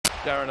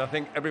Darren, I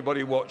think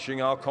everybody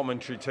watching, our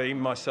commentary team,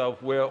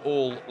 myself, we're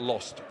all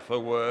lost for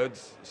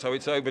words. So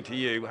it's over to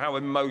you. How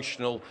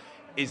emotional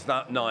is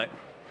that night?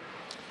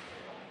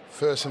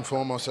 First and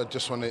foremost, I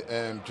just want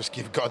to just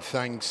give God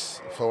thanks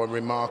for a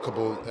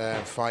remarkable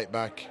fight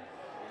back.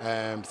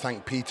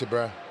 Thank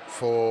Peterborough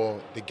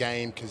for the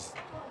game, because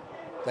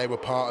they were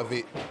part of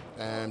it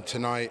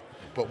tonight.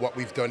 But what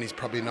we've done is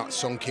probably not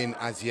sunk in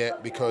as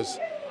yet, because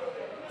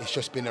it's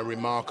just been a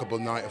remarkable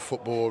night of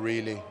football,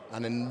 really,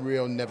 and a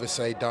real never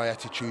say die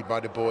attitude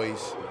by the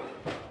boys.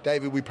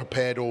 David, we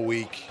prepared all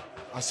week.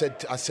 I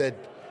said,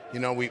 you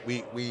know, we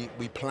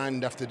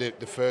planned after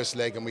the first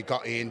leg, and we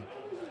got in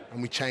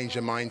and we changed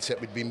the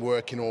mindset. We'd been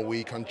working all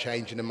week on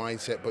changing the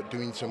mindset, but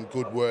doing some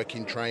good work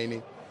in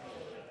training,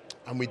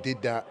 and we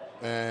did that,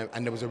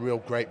 and there was a real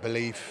great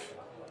belief,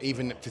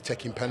 even up to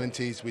taking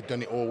penalties. We'd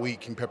done it all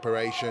week in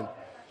preparation.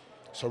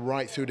 So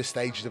right through the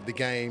stages of the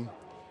game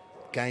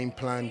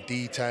plan,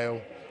 detail,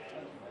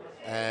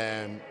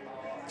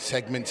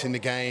 segments in the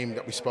game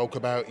that we spoke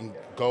about, in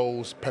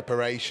goals,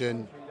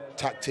 preparation,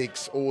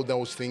 tactics, all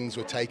those things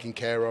were taken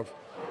care of.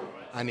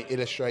 And it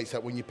illustrates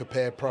that when you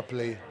prepare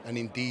properly and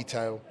in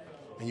detail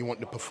and you want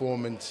the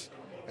performance,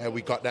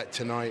 we got that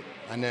tonight.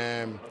 And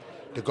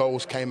the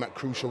goals came at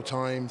crucial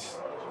times,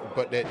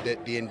 but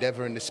the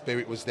endeavour and the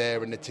spirit was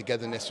there, and the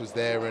togetherness was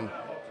there. And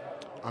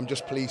I'm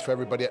just pleased for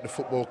everybody at the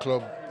football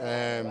club.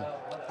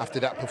 After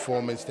that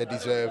performance, they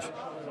deserve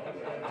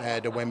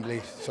the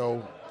Wembley.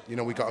 So, you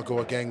know, we got to go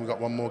again. We've got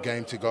one more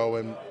game to go,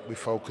 and we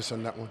focus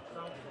on that one.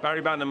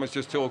 Barry Bannon was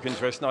just talking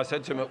to us, and I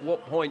said to him, at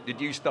what point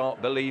did you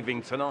start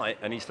believing tonight?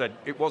 And he said,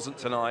 it wasn't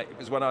tonight, it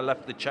was when I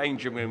left the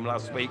changing room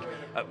last week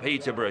at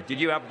Peterborough.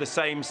 Did you have the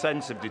same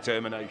sense of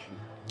determination?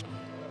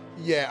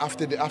 Yeah,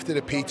 after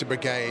the Peterborough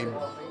game,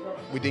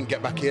 we didn't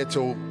get back here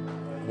till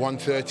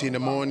 1:30 in the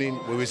morning.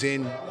 We was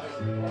in,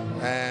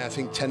 I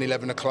think 10,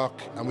 11 o'clock,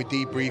 and we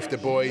debriefed the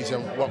boys,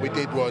 and what we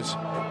did was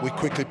we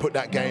quickly put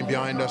that game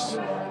behind us,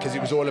 because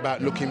it was all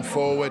about looking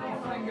forward,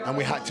 and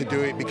we had to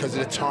do it because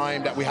of the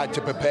time that we had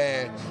to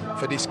prepare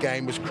for this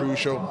game was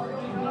crucial.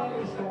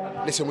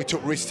 Listen, we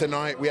took risks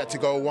tonight. We had to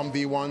go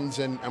 1v1s,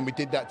 and we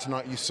did that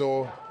tonight, you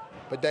saw.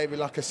 But David,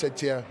 like I said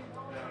to you,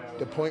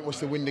 the point was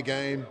to win the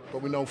game,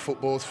 but we know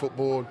football's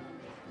football.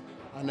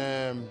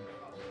 And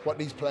what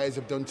these players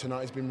have done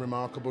tonight has been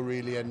remarkable,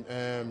 really,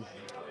 and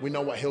we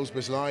know what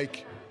Hillsborough's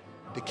like.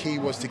 The key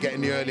was to get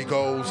in the early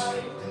goals.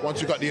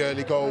 Once we got the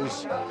early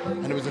goals,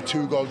 and there was a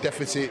 2-goal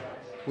deficit,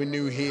 we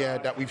knew here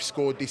that we've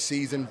scored this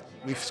season.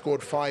 We've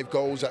scored 5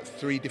 goals at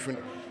 3 different,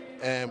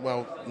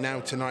 well, now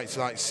tonight's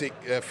like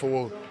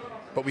 4,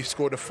 but we've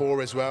scored a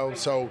 4 as well.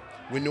 So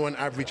we knew on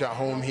average at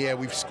home here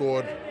we've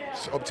scored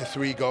up to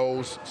 3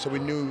 goals. So we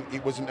knew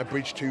it wasn't a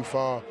bridge too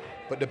far,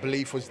 but the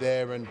belief was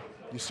there, and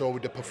you saw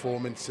with the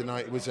performance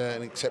tonight, it was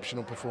an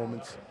exceptional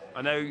performance.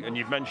 I know, and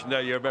you've mentioned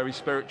there, you're a very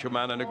spiritual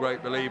man and a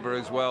great believer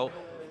as well.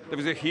 There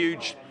was a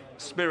huge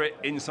spirit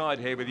inside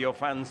here with your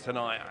fans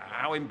tonight.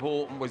 How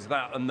important was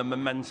that and the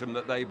momentum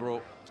that they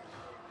brought?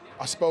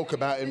 I spoke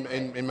about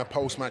it in my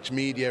post-match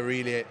media,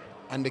 really,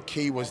 and the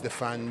key was the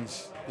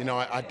fans. You know,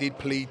 I did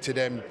plead to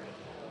them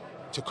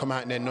to come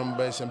out in their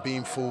numbers and be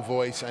in full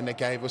voice, and they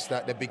gave us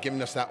that. They've been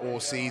giving us that all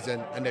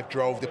season, and they've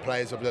drove the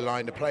players over the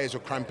line. The players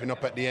were cramping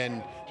up at the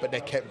end, but they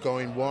kept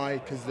going. Why?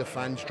 Because the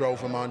fans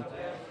drove them on.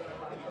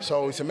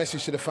 So it's a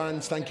message to the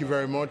fans. Thank you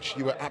very much.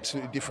 You were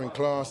absolutely different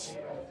class,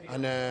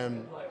 and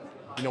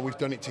you know, we've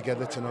done it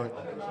together tonight.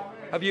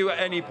 Have you at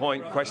any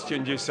point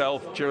questioned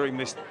yourself during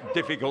this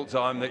difficult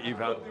time that you've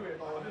had?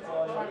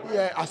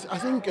 Yeah, I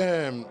think,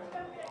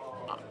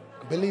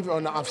 believe it or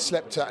not, I've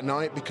slept at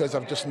night, because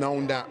I've just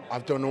known that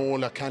I've done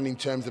all I can in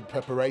terms of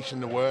preparation,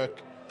 the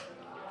work.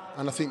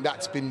 And I think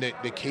that's been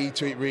the key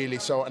to it, really.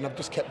 So, and I've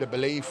just kept the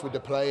belief with the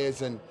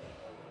players, and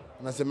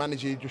as a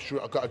manager,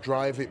 I've got to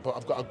drive it, but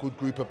I've got a good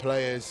group of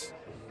players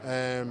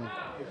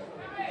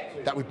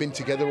that we've been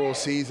together all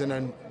season,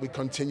 and we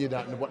continue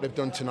that, and what they've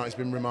done tonight has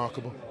been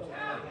remarkable.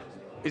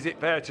 Is it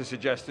fair to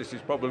suggest this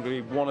is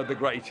probably one of the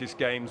greatest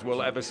games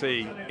we'll ever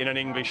see in an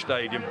English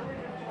stadium?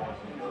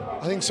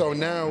 I think so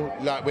now,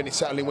 like when it's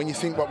settling, when you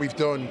think what we've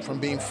done from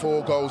being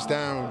 4 goals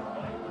down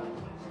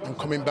and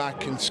coming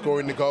back and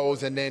scoring the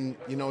goals, and then,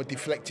 you know, a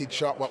deflected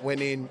shot what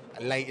went in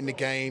late in the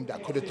game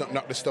that could have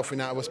knocked the stuffing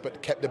out of us,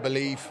 but kept the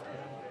belief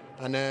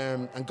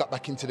and got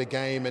back into the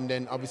game, and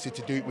then obviously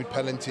to do it with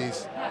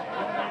penalties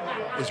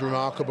is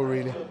remarkable,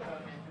 really.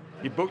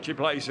 You booked your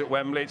place at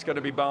Wembley. It's going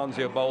to be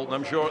Barnsley or Bolton.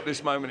 I'm sure at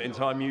this moment in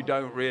time you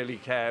don't really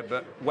care,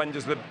 but when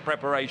does the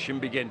preparation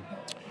begin?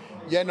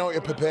 Yeah, no,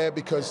 you're prepared,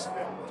 because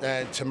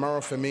tomorrow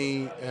for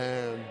me,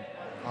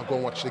 I'll go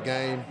and watch the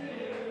game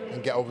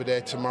and get over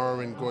there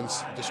tomorrow and go and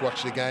just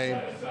watch the game.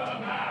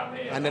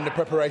 And then the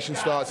preparation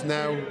starts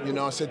now. You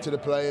know, I said to the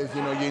players,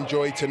 you know, you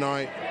enjoy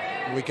tonight.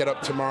 We get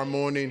up tomorrow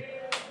morning.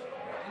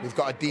 We've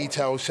got a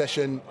detailed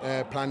session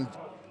planned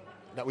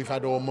that we've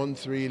had all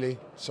month, really.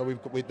 So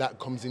that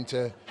comes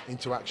into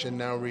action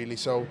now, really.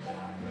 So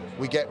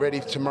we get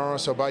ready for tomorrow.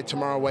 So by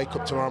tomorrow, wake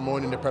up tomorrow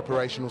morning, the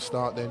preparation will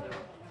start then.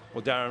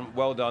 Well, Darren,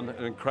 well done.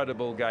 An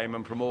incredible game,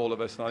 and from all of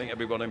us, and I think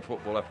everyone in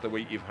football after the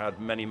week you've had,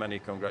 many, many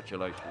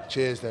congratulations.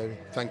 Cheers, David.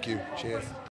 Thank you. Cheers.